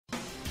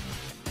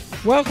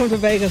Welcome to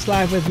Vegas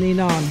Live with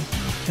Ninon.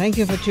 Thank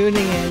you for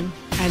tuning in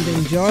and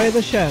enjoy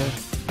the show.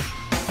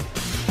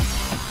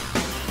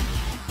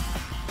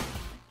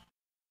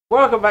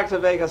 Welcome back to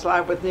Vegas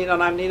Live with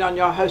Ninon. I'm Ninon,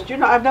 your host. You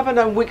know, I've never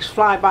known weeks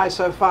fly by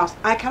so fast.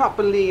 I cannot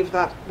believe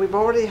that we've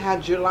already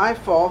had July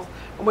 4th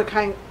and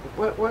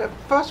we're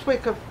first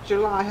week of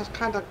July has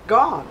kind of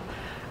gone.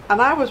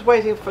 And I was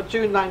waiting for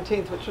June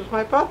 19th, which was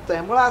my birthday,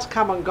 and well, that's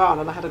come and gone,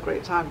 and I had a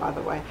great time, by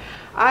the way.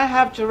 I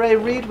have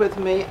Jeray Reid with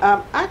me.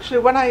 Actually,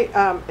 when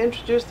I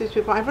introduce these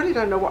people, I really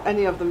don't know what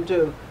any of them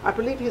do. I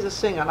believe he's a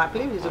singer, and I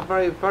believe he's a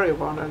very, very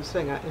well-known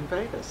singer in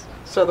Vegas.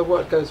 So the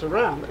word goes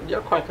around, and you're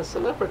quite a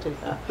celebrity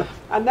here.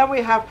 And then we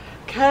have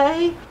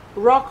Kay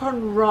Rock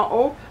and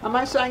Roll. Am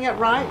I saying it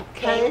right?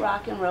 Kay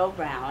Rock and Roll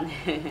Brown.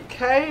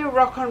 Kay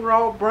Rock and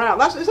Roll Brown.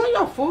 Is that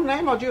your full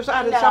name, or do you just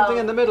added something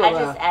in the middle there? I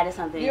just added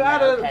something. You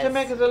added to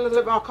make it a little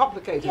bit more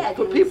complicated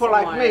for people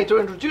like me to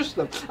introduce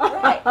them.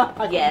 Right.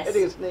 Yes.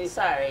 It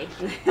Sorry.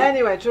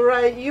 Anyway,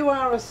 Jeray, you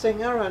are a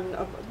singer, and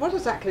what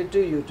exactly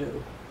do you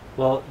do?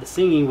 Well, the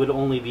singing would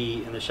only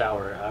be in the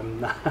shower. I'm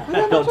not. You're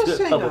I don't not a do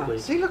singer. it publicly.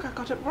 See, look, I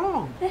got it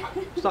wrong.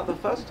 It's not the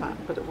first time,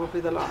 but it will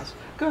be the last.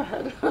 Go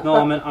ahead. No,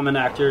 I'm an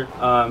actor.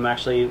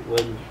 Actually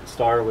would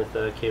star with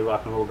Kay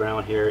Rock and Roll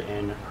Brown here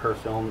in her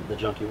film, The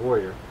Junky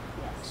Warrior.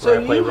 Yes. So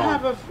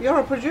you're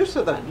a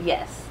producer then?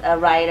 Yes, a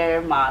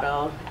writer,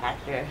 model,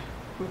 actor,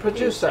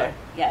 producer.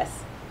 Yes.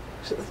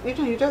 So,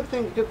 you don't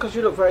think, because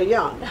you look very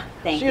young.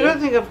 Thank you. So you don't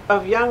think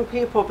of young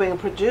people being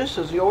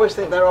producers. You always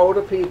think they're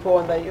older people,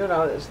 and they,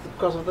 it's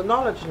because of the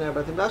knowledge and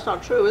everything. That's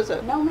not true, is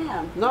it? No,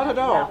 ma'am. Not at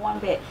all. Not one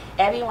bit.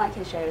 Everyone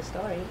can share a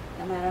story,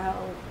 no matter how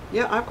old.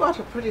 Yeah, I've got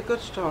a pretty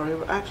good story.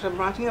 Actually, I'm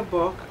writing a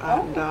book,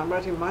 and I'm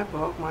writing my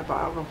book, my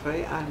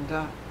biography, and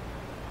the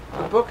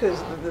book is,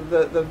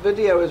 the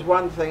video is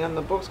one thing, and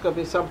the book's going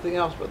to be something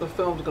else, but the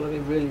film's going to be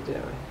really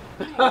daring.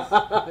 Nice.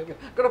 Got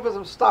to put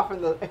some stuff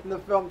in the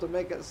film to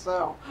make it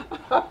sell.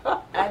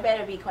 I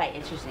better be quite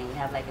interesting. You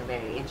have like a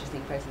very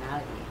interesting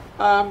personality.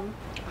 I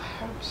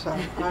hope so.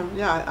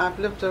 I've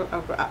lived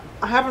I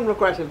haven't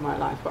regretted my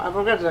life, but I've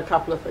regretted a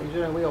couple of things.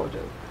 We all do.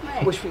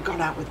 Right. Wish we'd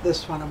gone out with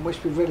this one, and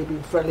wish we'd really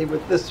been friendly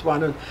with this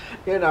one, and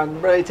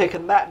and really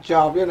taken that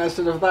job,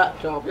 instead of that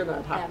job. It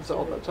happens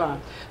all the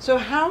time. So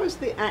how is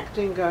the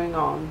acting going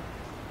on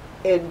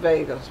in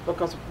Vegas?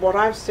 Because what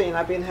I've seen,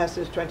 I've been here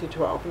since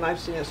 2012, and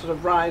I've seen it sort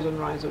of rise and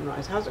rise and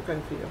rise. How's it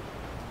going for you?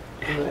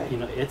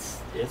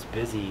 It's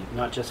busy,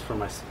 not just for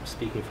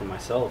speaking for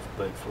myself,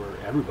 but for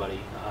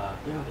everybody.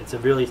 It's a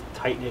really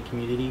tight-knit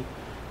community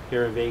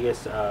here in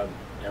Vegas.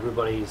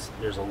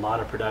 There's a lot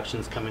of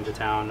productions coming to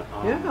town,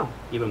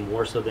 even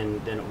more so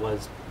than it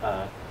was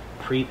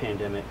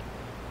pre-pandemic.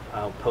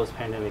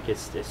 Post-pandemic,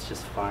 it's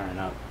just firing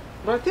up.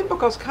 But I think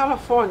because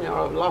California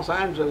or Los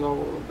Angeles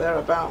or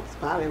thereabouts,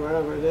 Valley,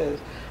 wherever it is,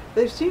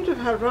 they seem to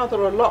have had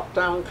rather a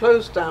lockdown,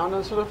 closed down,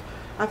 and sort of,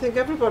 I think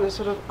everybody's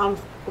sort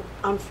of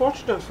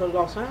unfortunate for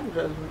Los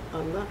Angeles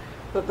and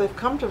that they've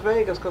come to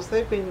Vegas because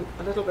they've been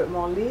a little bit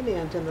more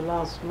lenient in the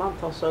last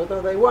month or so,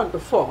 though they weren't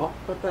before,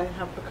 but they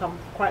have become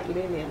quite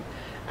lenient.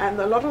 And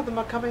a lot of them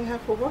are coming here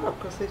for work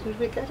because they seem to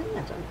be getting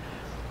it. And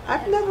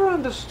I've never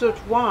understood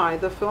why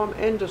the film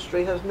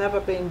industry has never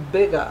been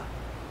bigger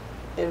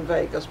in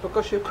Vegas,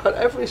 because you've got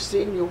every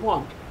scene you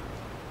want,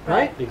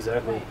 right?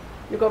 Exactly. Right.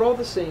 You've got all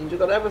the scenes, you've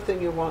got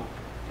everything you want,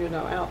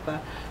 out there.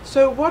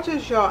 So what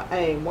is your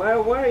aim? Where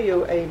are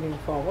you aiming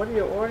for? What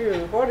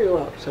are you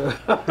up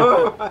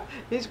to?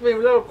 He's been a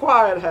little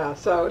quiet here,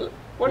 so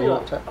what are you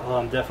up to?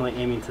 I'm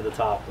definitely aiming to the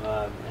top,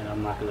 and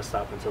I'm not going to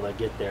stop until I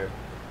get there.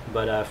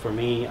 But for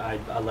me,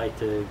 I like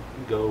to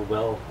go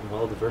well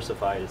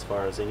diversified as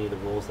far as any of the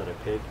roles that I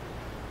pick.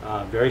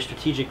 Very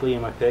strategically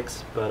in my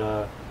picks,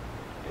 but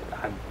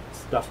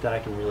stuff that I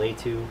can relate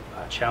to,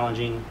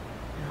 challenging,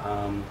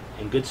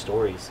 and good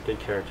stories, good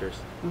characters.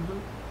 Mm-hmm.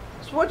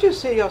 So what do you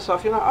see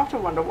yourself? I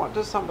often wonder, what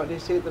does somebody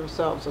see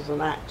themselves as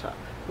an actor?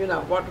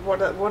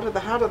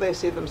 How do they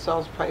see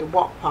themselves play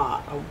what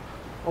part,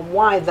 and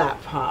why that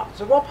part?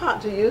 So what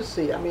part do you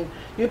see? I mean,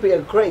 you'd be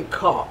a great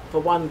cop for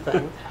one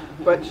thing,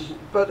 but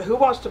who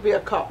wants to be a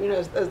cop?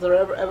 Is there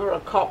ever a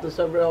cop that's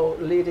a real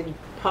leading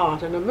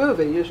part in a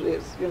movie? Usually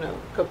it's,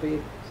 could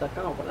be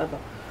second or whatever.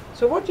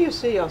 So what do you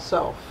see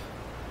yourself?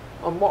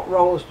 And what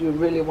roles do you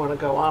really want to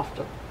go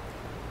after?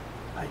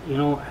 I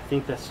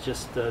think that's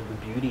just the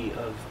beauty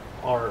of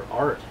our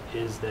art,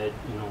 is that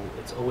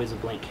it's always a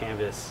blank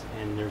canvas,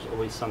 and there's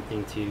always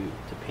something to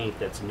paint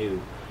that's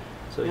new.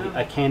 So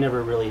I can't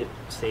ever really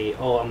say,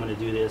 oh, I'm going to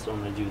do this or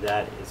I'm going to do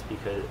that. It's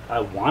because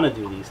I want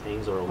to do these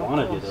things or I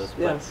want to do those.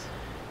 But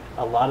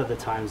a lot of the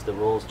times the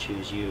roles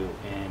choose you,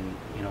 and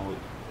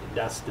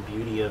that's the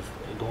beauty of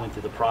going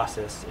through the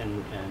process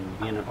and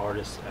being an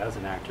artist as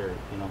an actor.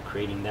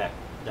 Creating that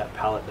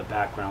palette, the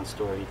background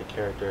story, the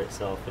character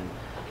itself, and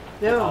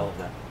all of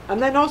that.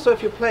 And then also,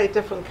 if you play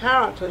different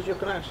characters, you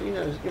can actually,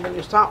 when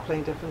you start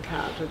playing different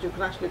characters, you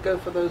can actually go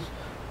for those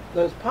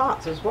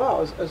parts as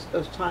well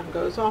as time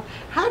goes on.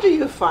 How do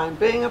you find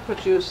being a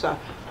producer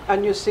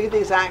and you see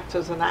these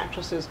actors and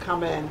actresses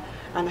come in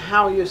and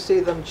how you see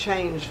them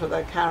change for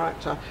their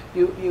character.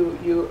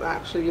 You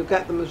actually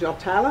get them as your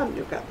talent,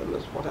 you get them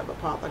as whatever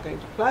part they're going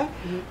to play.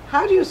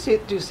 How do you see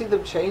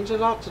them change a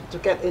lot to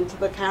get into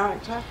the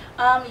character?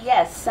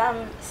 Yes,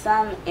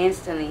 some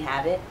instantly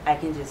have it. I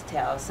can just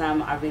tell.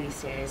 Some are really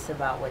serious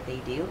about what they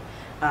do.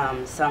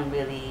 Some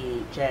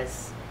really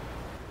just,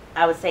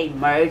 I would say,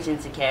 merge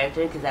into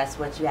character, because that's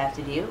what you have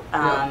to do.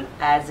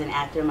 As an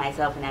actor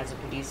myself and as a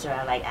producer,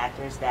 I like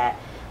actors that,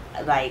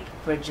 like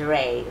for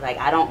Dre, like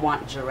I don't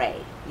want Dre,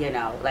 you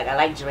know, like I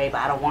like Dre, but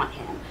I don't want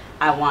him.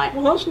 I want.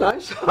 Well, that's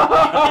nice.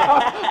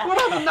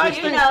 What a nice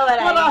you thing. know what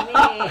I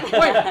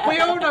mean. Wait, we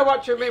all know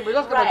what you mean. We're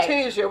just going to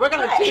tease you. We're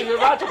going to tease you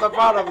right to the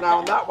bottom now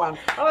on that one.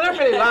 I don't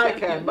really like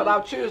him, but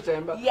I'll choose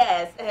him. But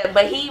yes,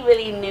 but he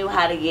really knew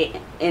how to get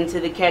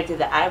into the character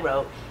that I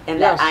wrote and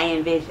that I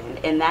envisioned,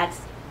 and that's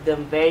the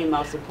very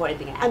most important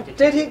thing I have to do. And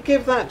did he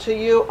give that to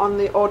you on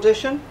the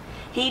audition?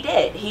 He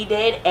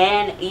did,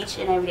 and each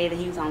and every day that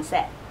he was on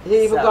set.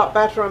 He even got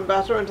better and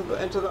better into the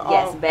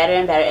yes, better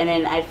and better. And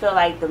then I feel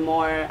like the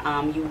more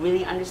you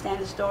really understand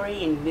the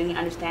story and really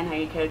understand how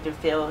your character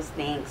feels,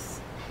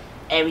 thinks,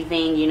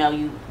 everything, you know,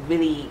 you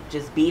really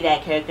just be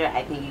that character,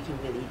 I think you can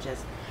really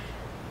just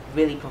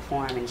really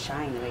perform and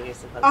shine the way you're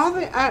supposed to. Are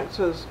the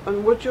actors,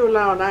 and would you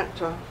allow an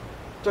actor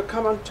to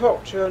come and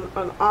talk to you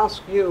and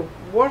ask you,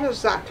 what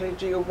exactly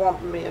do you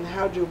want me and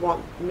how do you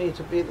want me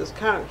to be this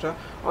character,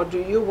 or do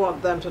you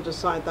want them to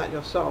decide that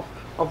yourself,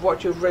 of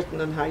what you've written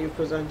and how you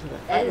presented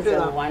it? That is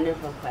a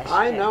wonderful question.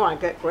 I know, I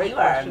get great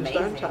questions,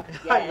 amazing. don't I?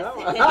 Yes. I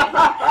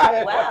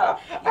know. Wow.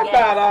 I'm Yes.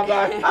 bad, aren't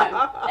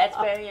I? That's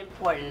very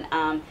important.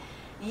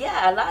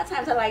 Yeah, a lot of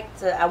times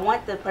I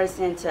want the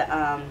person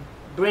to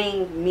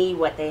bring me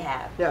what they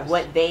have,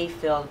 what they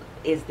feel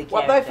is the character.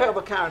 What they feel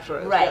the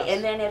character is. Right,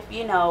 and then if,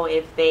 you know,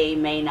 if they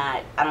may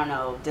not, I don't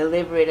know,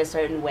 deliver it a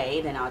certain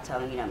way, then I'll tell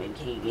them, you know, maybe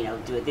can you, you know,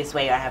 do it this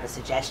way, or I have a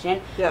suggestion.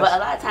 But a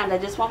lot of times I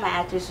just want my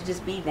actors to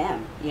just be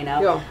them, you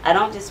know. I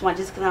don't just want,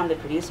 just because I'm the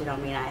producer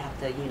don't mean I have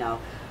to, you know,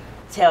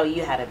 tell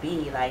you how to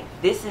be. Like,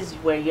 this is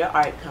where your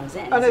art comes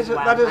in. And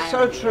that is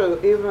so true,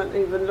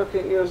 even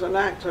looking at you as an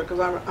actor, because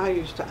I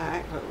used to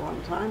act at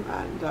one time,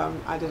 and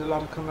I did a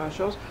lot of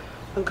commercials.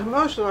 And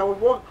commercials, I would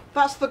walk,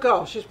 that's the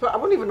girl, I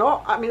wouldn't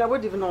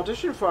even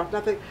audition for it. And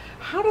I think,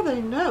 how do they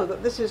know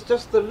that this is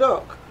just the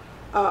look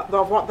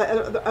of what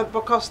they,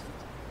 because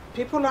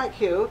people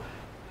like you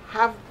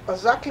have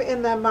exactly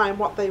in their mind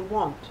what they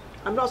want.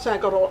 I'm not saying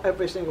I got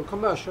every single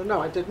commercial,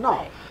 no, I did not.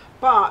 Right.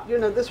 But, you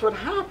know, this would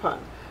happen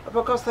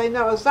because they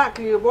know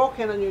exactly, you walk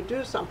in and you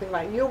do something,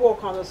 like you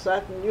walk on the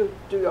set and you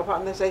do your part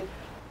and they say,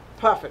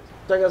 perfect,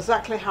 they're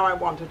exactly how I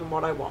want it and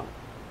what I want.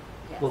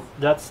 Yes. Well,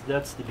 that's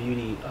the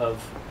beauty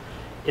of,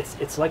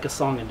 it's like a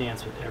song and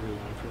dance with everyone,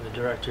 from the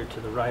director to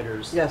the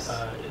writers,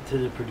 to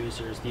the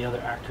producers, the other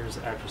actors,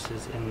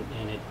 actresses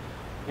in it,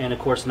 and of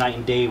course night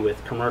and day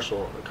with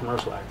commercial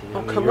acting.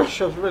 Well,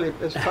 commercials really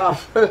is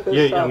tough. I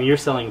mean, you're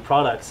selling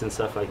products and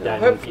stuff like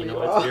that. Hopefully, and, you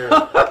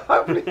know,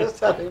 hopefully you're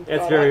selling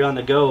it's very on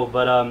the go.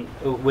 But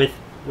with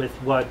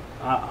what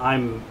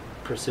I'm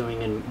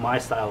pursuing in my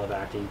style of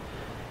acting,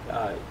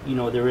 you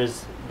know, there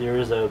is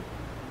a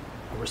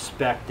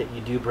respect that you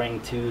do bring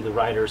to the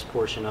writer's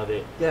portion of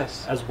it,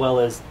 as well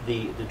as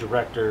the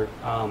director,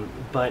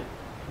 but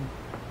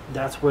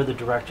that's where the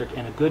director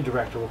and a good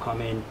director will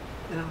come in,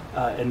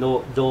 and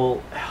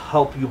they'll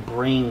help you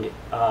bring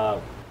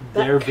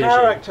their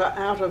character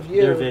out of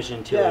you, their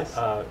vision to it,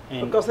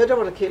 and because they don't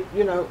want to keep,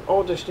 you know,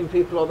 auditioning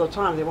people all the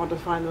time. They want to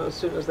find them as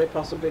soon as they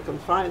possibly can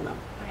find them.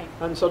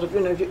 And sort of, you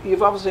know,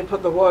 you've obviously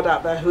put the word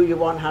out there, who you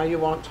want, how you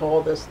want,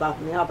 tall, this, that,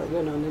 and the other,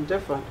 you know, and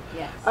indifferent.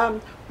 Yes.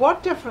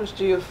 What difference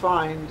do you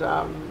find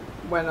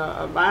when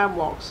a man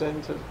walks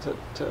in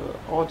to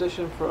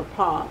audition for a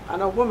part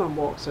and a woman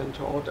walks in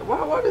to audition?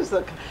 What is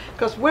the,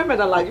 because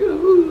women are like,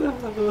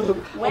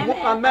 women,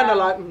 and men are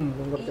like,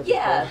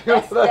 yeah,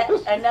 that's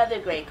another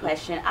great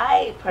question.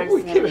 I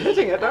personally, we keep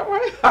hitting it, don't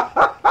we?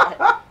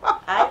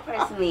 I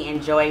personally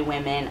enjoy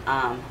women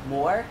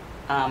more.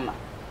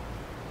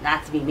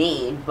 Not to be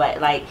mean,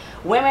 but like,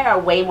 women are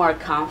way more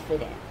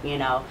confident, you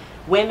know.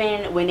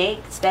 Women, when they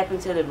step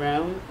into the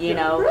room, you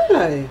know,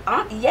 really?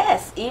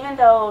 Yes, even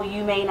though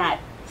you may not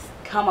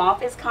come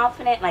off as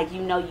confident, like,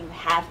 you know, you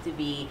have to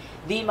be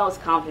the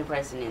most confident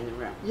person in the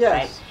room.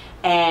 Right?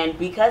 And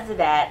because of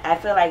that, I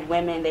feel like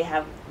women, they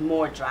have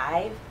more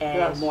drive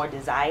and more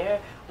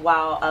desire,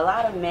 while a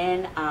lot of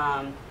men,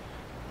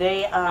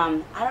 they,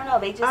 I don't know,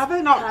 they just are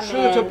they not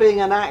true to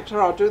being an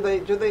actor, or do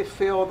they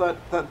feel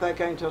that they're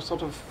going to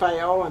sort of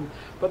fail,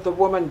 but the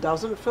woman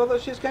doesn't feel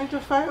that she's going to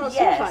fail? It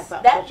seems like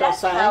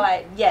that's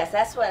how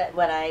that's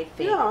what I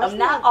think.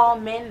 Not all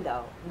men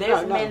though.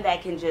 There's men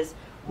that can just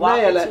walk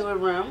into a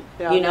room,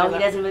 you know, he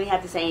doesn't really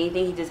have to say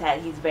anything.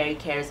 He's very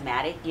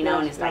charismatic, you know,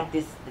 and it's like,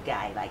 this is the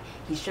guy. Like,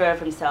 he's sure of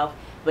himself,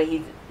 but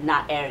he's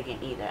not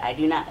arrogant either. I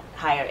do not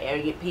hire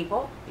arrogant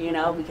people, you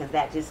know, because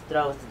that just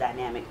throws the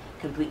dynamic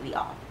completely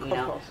off, you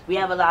know. We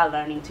have a lot of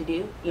learning to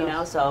do, you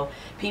know, so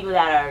people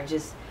that are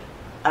just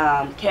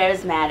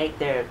charismatic,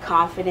 they're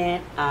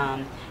confident,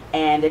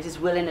 and they're just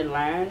willing to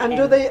learn. And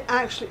do they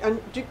actually,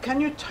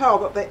 can you tell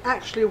that they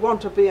actually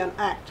want to be an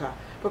actor?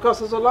 Because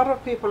there's a lot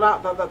of people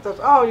out there that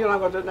oh, you know, I'm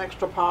going to do an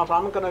extra part,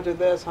 I'm going to do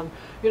this, and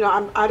you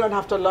know, I don't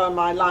have to learn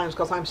my lines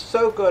because I'm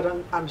so good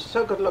and I'm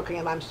so good looking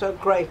and I'm so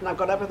great and I've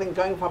got everything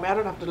going for me. I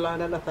don't have to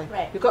learn anything.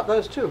 Right. You've got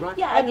those too, right?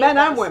 Yeah, and men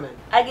and women.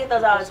 I get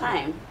those all the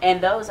time,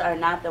 and those are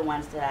not the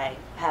ones that I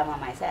have on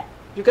my set.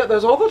 You get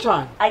those all the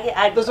time.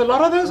 There's a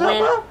lot of those out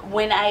there.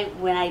 When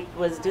I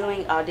was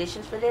doing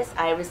auditions for this,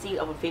 I received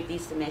over 50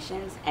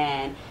 submissions,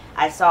 and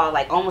I saw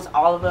like almost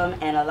all of them,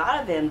 and a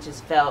lot of them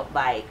just felt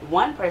like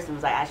one person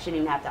was like, I shouldn't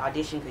even have to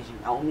audition because you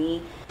know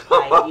me.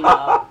 Like, you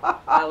know,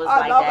 I was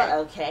like, that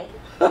okay.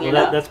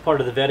 Well, that's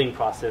part of the vetting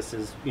process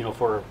is, you know,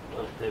 for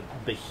the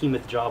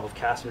behemoth job of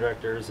casting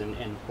directors and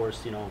of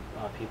course, you know,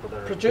 people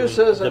that are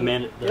producers, the and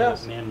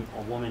man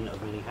or woman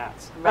of many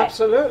hats. Right.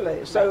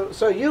 Absolutely.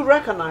 So you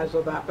recognize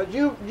all that, but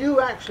you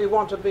actually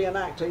want to be an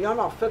actor. You're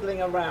not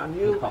fiddling around.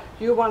 You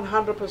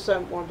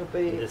 100% want to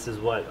be. This is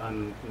what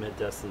I'm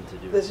destined to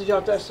do. This is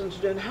your destined to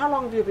do. And how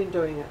long have you been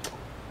doing it?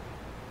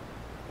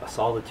 A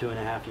solid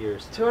 2.5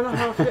 years.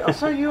 2.5 years.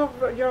 So you're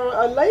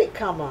a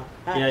latecomer,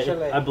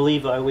 actually. Yeah, I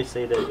believe I always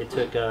say that it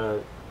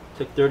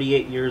took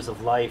 38 years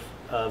of life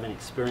of an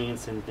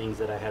experience and things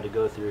that I had to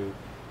go through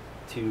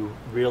to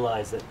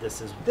realize that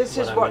this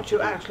is what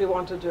you actually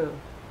want to do.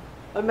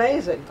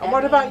 Amazing. And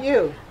what about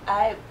you?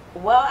 I've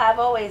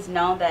always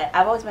known that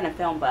I've always been a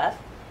film buff,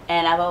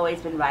 and I've always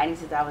been writing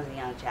since I was a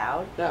young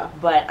child. Yeah.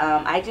 But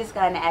I just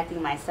got into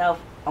acting myself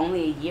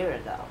only a year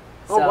ago.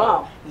 So, oh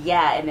wow!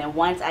 Yeah, and then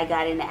once I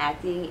got into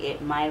acting, it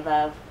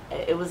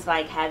was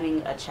like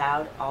having a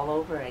child all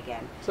over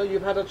again. So you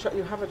have a child.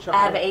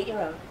 I have an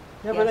 8-year-old.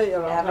 You have an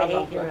 8-year-old. I have an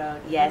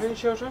 8-year-old. Yes. Have any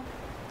children?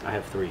 I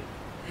have 3,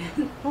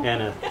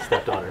 and a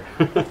stepdaughter.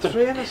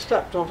 3 and a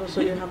stepdaughter.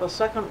 So you have a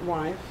second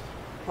wife,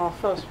 or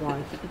first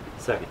wife?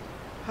 Second.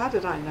 How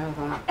did I know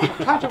that?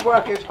 I'm trying to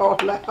work it all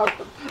out.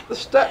 The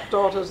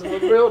stepdaughters and the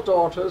real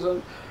daughters,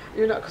 and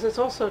you know, because it's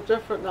also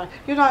different now.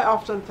 You know, I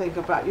often think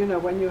about, you know,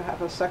 when you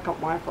have a second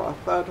wife or a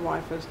third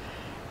wife, is,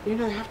 you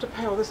know, you have to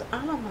pay all this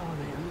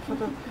alimony, and for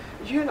the,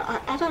 you know,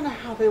 I don't know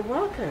how they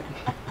work it.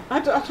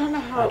 I don't know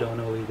how. I don't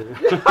know either.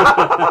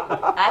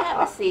 I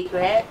have a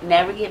secret: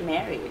 never get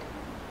married.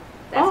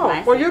 That's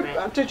my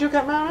secret. Did you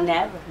get married?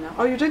 Never, no.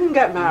 Oh, you didn't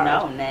get married?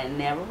 No,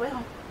 never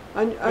will.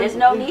 And there's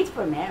no need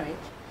for marriage.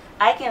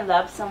 I can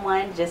love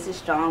someone just as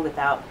strong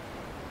without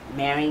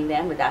marrying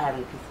them, without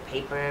having a piece of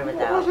paper,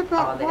 without all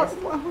this.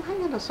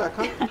 Hang on a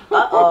second.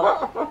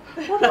 Uh-oh.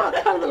 What about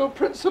kind of little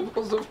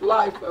principles of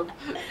life, of,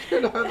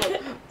 you know,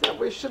 that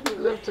we shouldn't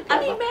live together?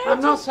 I mean, marriage I'm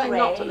not is saying great.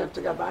 not to live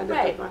together. I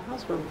lived with my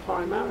husband before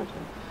I married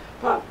him.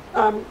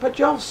 But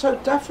you're so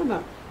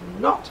definite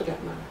not to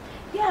get married.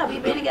 Yeah,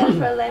 we've been together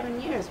for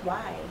 11 years.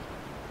 Why?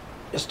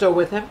 You're still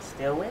with him?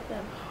 Still with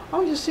him.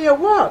 Oh, you see, it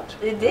worked.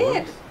 It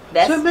did.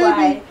 That's so maybe,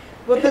 why.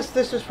 Well, this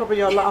is probably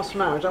your last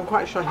marriage. I'm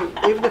quite sure,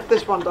 even if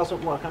this one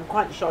doesn't work, I'm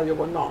quite sure you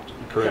will not.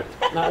 Correct.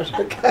 Marriage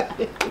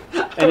again.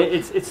 And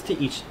it's to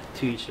each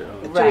their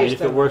own. Right. And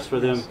if it works for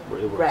them, it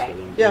works Right. for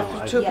them. Yeah, You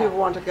know, if two people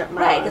want to get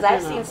married. Right, because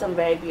I've seen some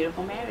very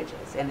beautiful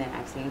marriages, and then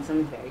I've seen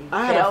some very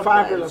I had a failed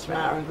fabulous ones.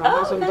 marriage. My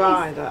husband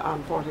died,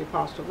 unfortunately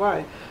passed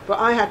away. But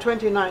I had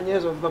 29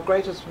 years of the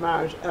greatest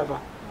marriage ever.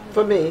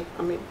 For me,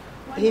 I mean,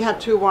 he had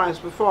 2 wives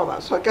before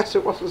that, so I guess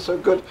it wasn't so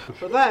good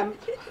for them.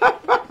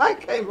 I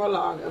came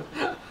along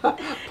and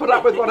put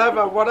up with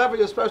whatever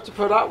you're supposed to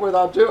put up with,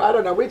 I'll do. I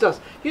don't know, we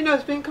just, you know,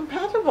 it's been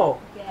compatible.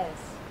 Yes.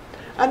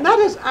 And that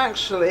is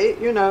actually,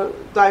 you know,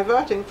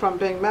 diverting from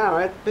being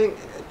married,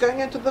 going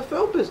into the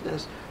film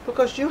business,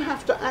 because you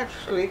have to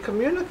actually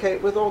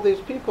communicate with all these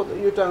people that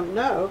you don't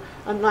know,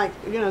 and like,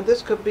 you know,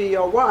 this could be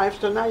your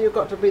wife, so now you've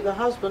got to be the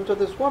husband to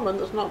this woman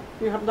that's not,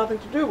 you have nothing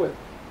to do with.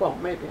 Well,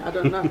 maybe, I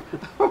don't know.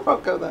 I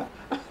won't go there.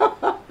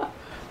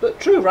 But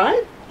true,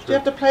 right? True. You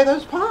have to play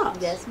those parts.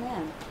 Yes,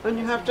 ma'am. And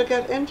you have to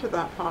get into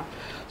that part.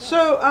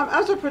 So,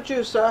 as a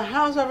producer,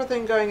 how's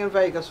everything going in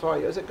Vegas for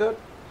you? Is it good?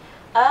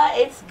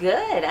 It's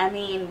good. I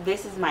mean,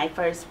 this is my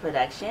first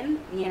production,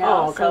 you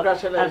know. Oh,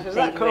 congratulations. So,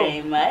 Thank you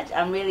very much.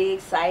 I'm really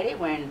excited.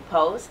 We're in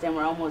post and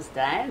we're almost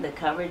done. The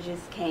cover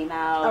just came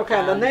out.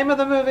 Okay, the name of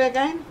the movie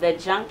again? The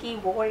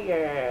Junky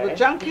Warrior. The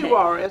Junky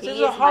Warrior. Is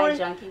it a horror?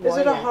 Is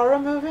it a horror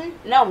movie?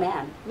 No,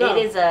 ma'am. No.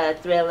 It is a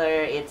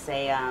thriller.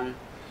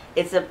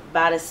 It's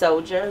about a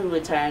soldier who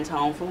returns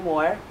home from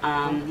war.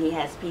 He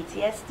has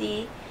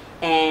PTSD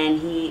and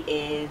he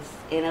is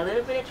in a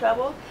little bit of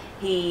trouble.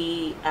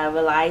 He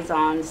relies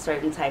on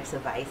certain types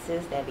of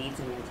vices that leads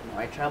him into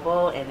more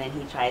trouble, and then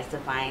he tries to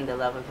find the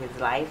love of his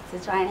life to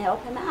try and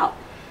help him out.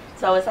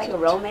 So it's like a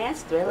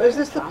romance thriller. Is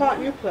this the part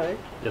you play?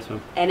 Yes,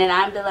 ma'am. And then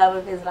I'm the love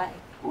of his life.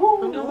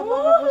 Another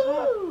love of his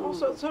life. Oh,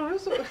 so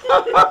is it?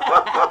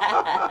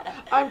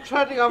 I'm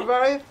treading on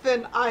very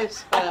thin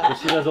ice here. But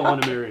she doesn't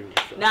want to marry me.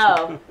 So.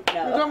 No. You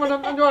don't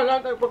want to,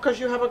 no,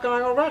 because you have a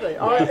guy already.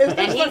 Yes.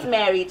 And he's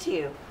married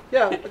too.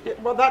 Yeah,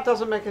 well, that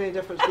doesn't make any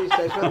difference these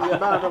days, whether you're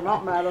married or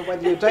not married, or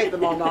whether you date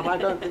them or not. I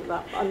don't think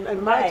that.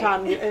 In my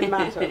time, it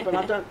mattered, but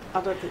I don't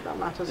think that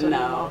matters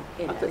anymore.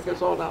 I think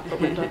it's all out the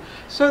window.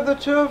 So the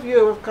two of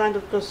you have kind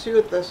of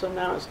pursued this, and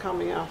now it's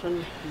coming out.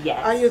 And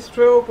Yes. are you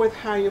thrilled with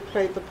how you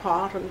played the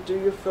part, and do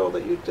you feel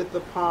that you did the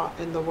part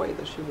in the way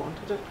that she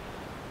wanted it?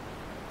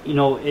 You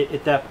know,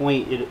 at that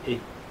point,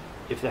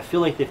 if I feel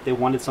like if they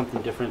wanted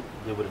something different,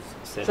 they would have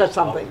said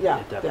something. Yeah.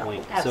 At that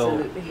point.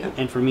 Absolutely. So,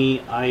 and for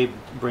me, I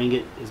bring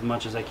it as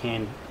much as I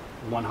can,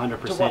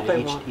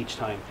 100% each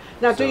time.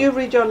 Now, do you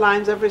read your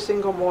lines every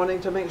single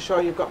morning to make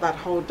sure you've got that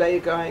whole day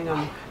going,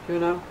 and you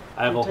know?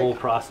 I have a whole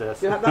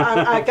process.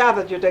 I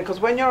gathered you did, because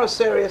when you're a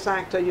serious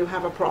actor, you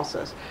have a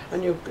process,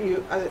 and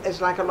it's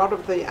like a lot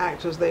of the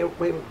actors, they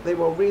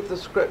will read the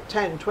script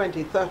 10,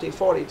 20, 30,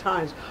 40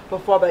 times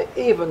before they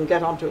even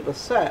get onto the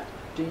set.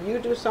 Do you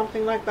do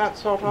something like that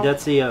sort of?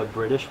 That's a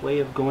British way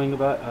of going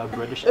about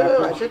British I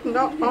approach. did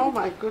not. Oh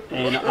my goodness.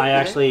 And I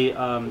actually,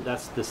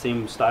 that's the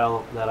same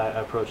style that I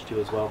approach to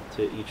as well,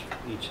 to each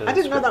I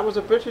didn't know that was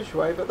a British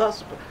way, but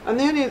that's, and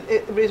the only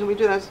reason we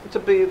do that is to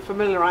be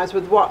familiarised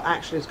with what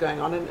actually is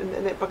going on,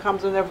 and it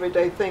becomes an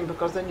everyday thing,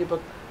 because then you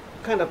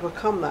kind of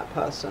become that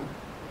person.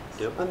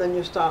 Yep. And then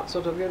you start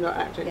sort of,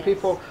 acting. Yes.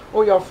 People,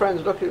 all your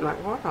friends look at you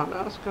like, what on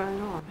earth's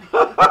going on?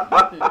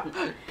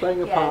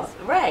 Playing a part. Yes,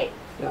 right.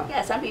 Yeah.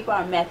 Yeah, some people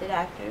are method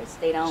actors.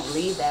 They don't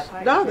leave that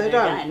part. No, until they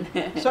they're don't.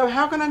 done. So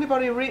how can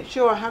anybody reach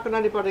you, or how can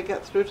anybody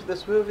get through to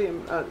this movie?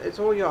 It's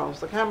all yours.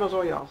 The camera's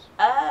all yours.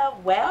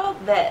 Well,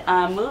 the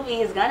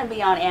movie is going to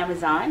be on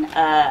Amazon.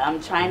 I'm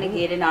trying to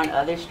get it on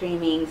other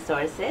streaming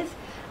sources.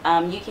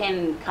 You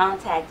can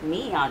contact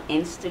me on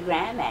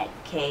Instagram at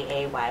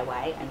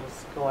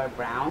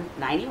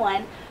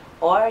KayKay_Brown91,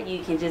 or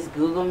you can just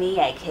Google me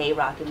at K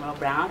Rock and Roll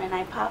Brown, and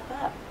I pop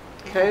up.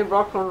 K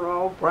Rock and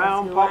Roll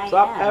Brown That's who pops I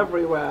up am.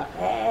 everywhere.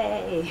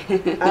 Hey.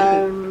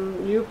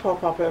 You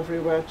pop up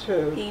everywhere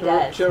too. He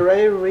does.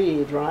 Jure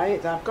Reed,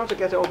 right? I've got to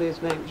get all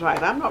these names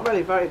right. I'm not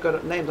really very good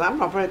at names. I'm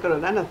not very good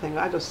at anything.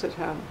 I just sit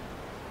here and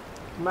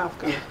mouth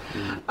goes.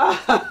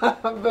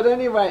 But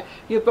anyway,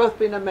 you've both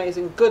been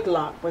amazing. Good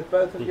luck with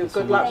both of you.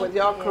 Good luck with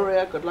your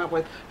career. Good luck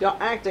with your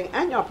acting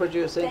and your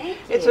producing.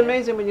 It's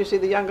amazing when you see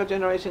the younger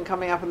generation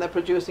coming up and they're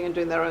producing and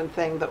doing their own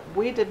thing, that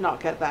we did not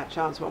get that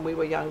chance when we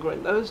were younger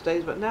in those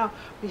days, but now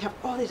we have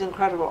all these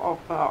incredible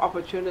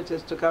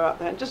opportunities to go out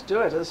there and just do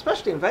it,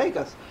 especially in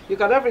Vegas. You've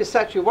got every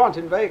set you want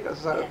in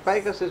Vegas, so Yes.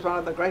 Vegas is one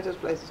of the greatest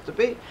places to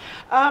be.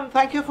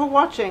 Thank you for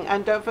watching,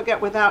 and don't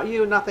forget, without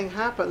you nothing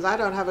happens. I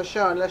don't have a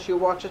show unless you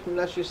watch it,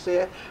 unless you see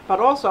it, but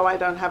also I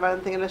don't have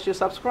anything unless you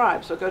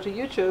subscribe. So go to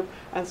YouTube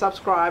and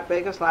subscribe,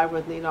 Vegas Live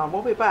with Ninon.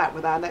 We'll be back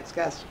with our next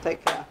guest.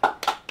 Take care.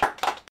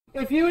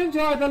 If you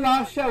enjoyed the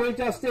last show we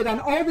just did and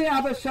all the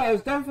other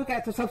shows, don't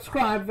forget to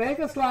subscribe,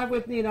 Vegas Live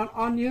with Ninon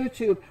on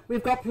YouTube.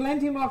 We've got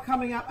plenty more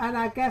coming up, and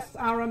our guests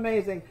are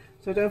amazing.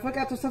 So don't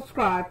forget to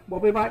subscribe.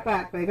 We'll be right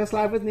back, Vegas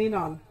Live with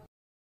Ninon.